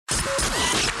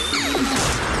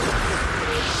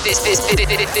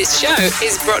This show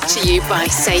is brought to you by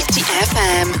Safety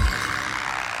FM.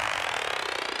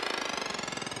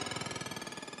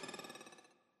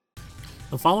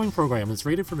 The following program is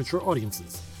rated for mature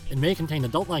audiences. It may contain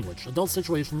adult language, adult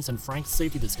situations, and frank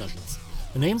safety discussions.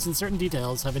 The names and certain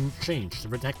details have been changed to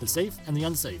protect the safe and the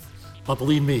unsafe. But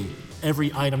believe me,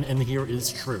 every item in here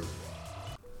is true.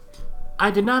 I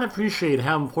did not appreciate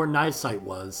how important eyesight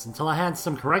was until I had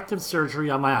some corrective surgery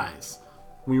on my eyes.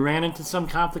 We ran into some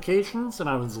complications and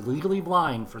I was legally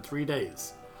blind for 3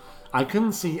 days. I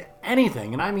couldn't see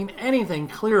anything, and I mean anything,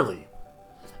 clearly.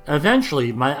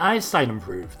 Eventually, my eyesight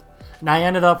improved, and I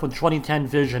ended up with 20/10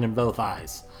 vision in both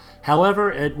eyes.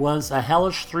 However, it was a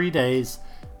hellish 3 days.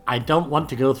 I don't want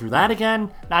to go through that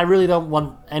again, and I really don't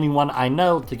want anyone I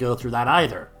know to go through that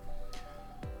either.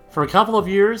 For a couple of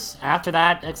years after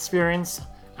that experience,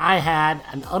 I had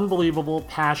an unbelievable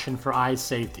passion for eye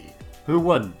safety. Who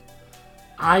wouldn't?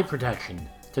 Eye protection,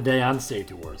 today on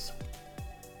Safety Wars.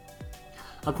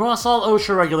 Across all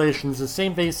OSHA regulations, the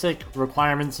same basic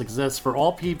requirements exist for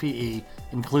all PPE,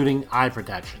 including eye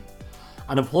protection.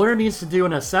 An employer needs to do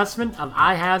an assessment of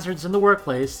eye hazards in the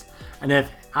workplace, and if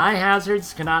eye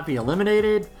hazards cannot be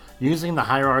eliminated using the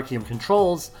hierarchy of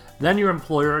controls, then your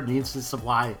employer needs to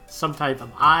supply some type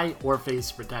of eye or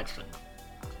face protection.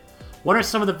 What are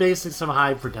some of the basics of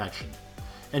eye protection?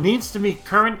 It needs to meet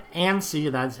current ANSI,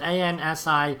 that's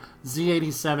ANSI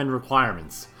Z87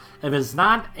 requirements. If it's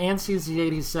not ANSI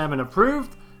Z87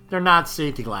 approved, they're not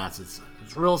safety glasses.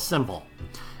 It's real simple.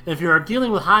 If you are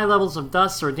dealing with high levels of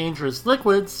dust or dangerous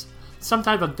liquids, some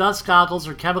type of dust goggles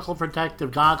or chemical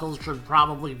protective goggles should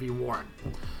probably be worn.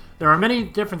 There are many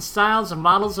different styles and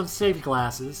models of safety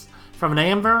glasses, from an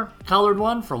amber colored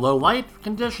one for low light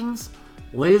conditions,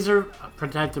 laser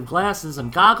protective glasses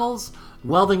and goggles,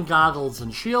 welding goggles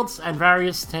and shields, and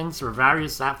various tints for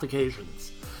various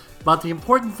applications. But the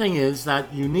important thing is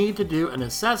that you need to do an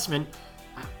assessment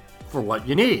for what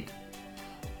you need.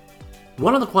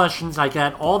 One of the questions I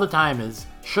get all the time is,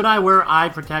 should I wear eye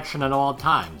protection at all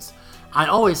times? I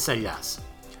always say yes,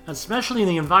 especially in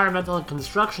the environmental and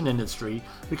construction industry,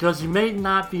 because you may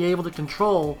not be able to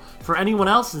control for anyone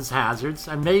else's hazards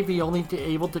and may be only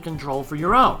able to control for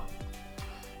your own.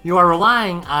 You are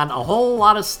relying on a whole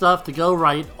lot of stuff to go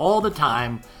right all the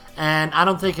time, and I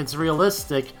don't think it's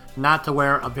realistic not to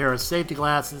wear a pair of safety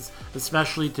glasses,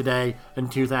 especially today in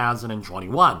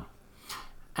 2021.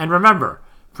 And remember,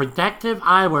 protective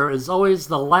eyewear is always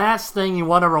the last thing you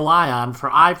want to rely on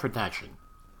for eye protection.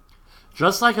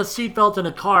 Just like a seatbelt in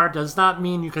a car does not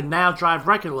mean you can now drive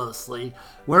recklessly,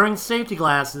 wearing safety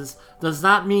glasses does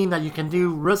not mean that you can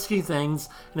do risky things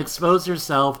and expose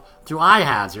yourself to eye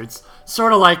hazards.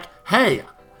 Sort of like, hey,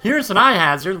 here's an eye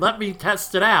hazard, let me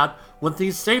test it out with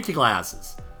these safety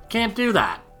glasses. Can't do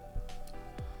that.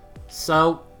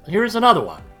 So, here's another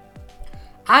one.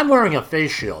 I'm wearing a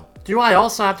face shield. Do I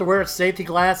also have to wear safety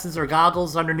glasses or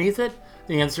goggles underneath it?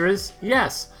 The answer is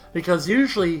yes, because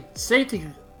usually safety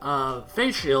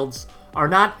face shields are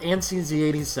not ANSI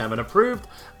Z87 approved,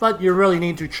 but you really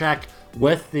need to check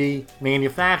with the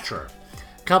manufacturer.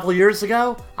 A couple of years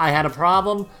ago, I had a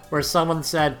problem where someone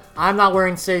said, I'm not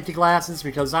wearing safety glasses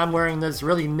because I'm wearing this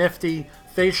really nifty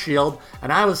face shield,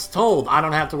 and I was told I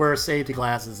don't have to wear safety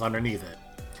glasses underneath it.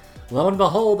 Lo and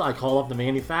behold, I call up the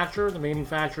manufacturer. The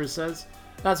manufacturer says,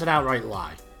 that's an outright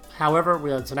lie. However,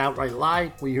 it's an outright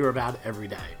lie we hear about every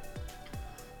day.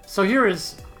 So here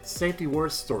is Safety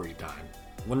Wars story time.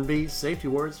 Wouldn't be Safety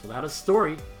Wars without a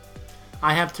story.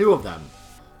 I have two of them.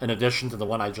 In addition to the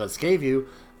one I just gave you,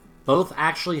 both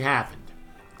actually happened.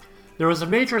 There was a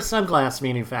major sunglass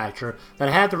manufacturer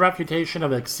that had the reputation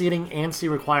of exceeding ANSI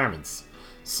requirements.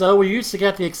 So we used to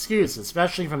get the excuse,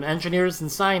 especially from engineers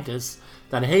and scientists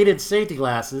that hated safety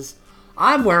glasses,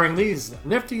 I'm wearing these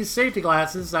nifty safety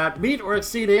glasses that meet or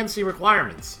exceed ANSI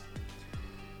requirements.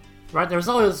 Right, there's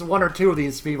always one or two of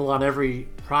these people on every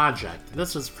project.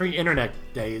 This was pre-internet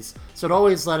days, so it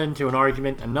always led into an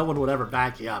argument and no one would ever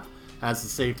back you up as the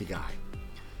safety guy.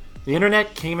 The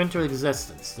internet came into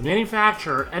existence. The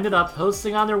manufacturer ended up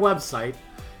posting on their website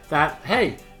that,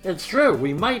 hey, it's true,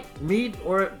 we might meet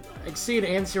or exceed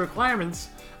ANSI requirements,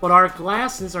 but our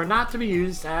glasses are not to be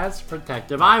used as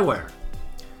protective eyewear.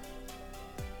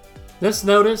 This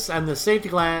notice and the safety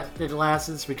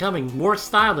glasses becoming more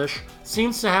stylish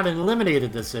seems to have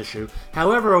eliminated this issue.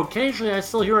 However, occasionally I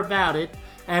still hear about it,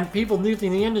 and people new to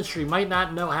the industry might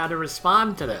not know how to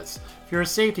respond to this. If you're a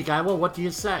safety guy, well, what do you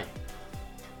say?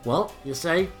 Well, you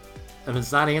say, if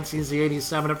it's not ANSI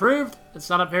Z87 approved, it's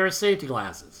not a pair of safety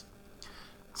glasses.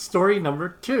 Story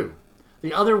number 2.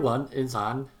 The other one is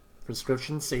on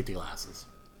prescription safety glasses.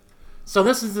 So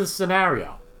this is the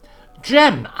scenario.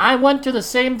 Jim, I went to the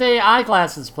same day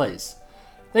eyeglasses place.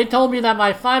 They told me that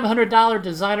my $500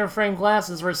 designer frame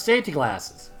glasses were safety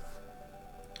glasses.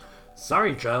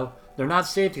 Sorry, Joe. They're not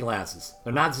safety glasses.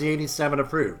 They're not Z87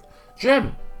 approved.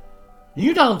 Jim,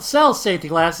 you don't sell safety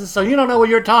glasses, so you don't know what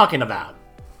you're talking about.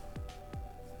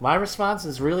 My response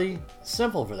is really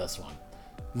simple for this one.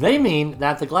 They mean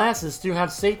that the glasses do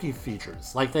have safety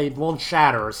features, like they won't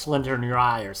shatter or splinter in your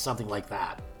eye or something like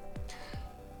that.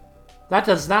 That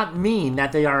does not mean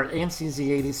that they are ANSI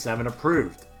Z87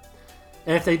 approved.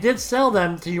 And if they did sell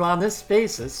them to you on this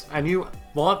basis, and you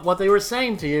bought what they were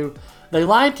saying to you, they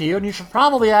lied to you, and you should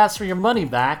probably ask for your money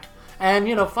back. And,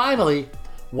 finally,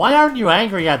 why aren't you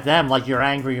angry at them like you're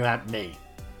angry at me?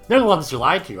 They're the ones who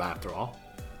lied to you, after all.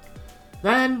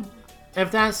 Then,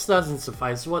 if that doesn't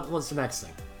suffice, what's the next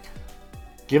thing?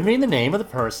 Give me the name of the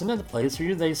person and the place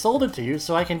where they sold it to you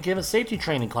so I can give a safety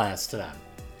training class to them.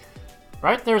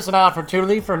 Right, there's an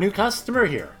opportunity for a new customer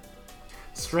here.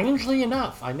 Strangely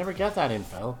enough, I never get that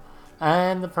info,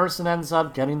 and the person ends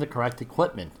up getting the correct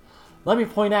equipment. Let me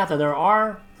point out that there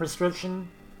are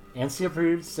prescription,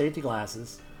 ANSI-approved safety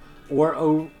glasses, or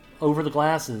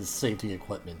over-the-glasses safety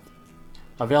equipment,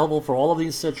 available for all of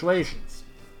these situations.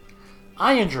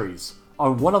 Eye injuries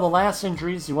are one of the last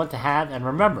injuries you want to have, and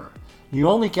remember, you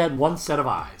only get one set of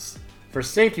eyes. For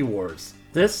Safety Wars,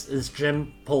 this is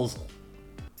Jim Posel.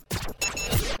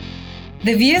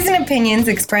 The views and opinions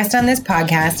expressed on this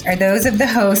podcast are those of the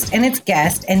host and its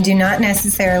guest and do not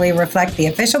necessarily reflect the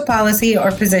official policy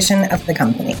or position of the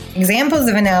company. Examples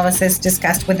of analysis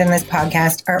discussed within this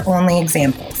podcast are only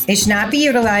examples. They should not be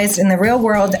utilized in the real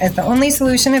world as the only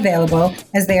solution available,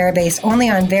 as they are based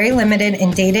only on very limited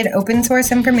and dated open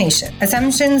source information.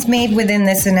 Assumptions made within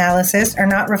this analysis are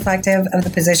not reflective of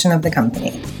the position of the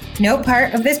company. No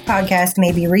part of this podcast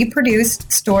may be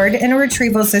reproduced, stored in a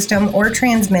retrieval system, or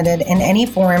transmitted in any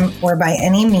form or by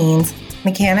any means,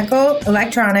 mechanical,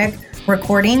 electronic,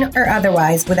 recording, or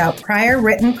otherwise, without prior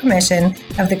written permission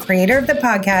of the creator of the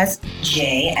podcast,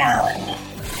 Jay Allen.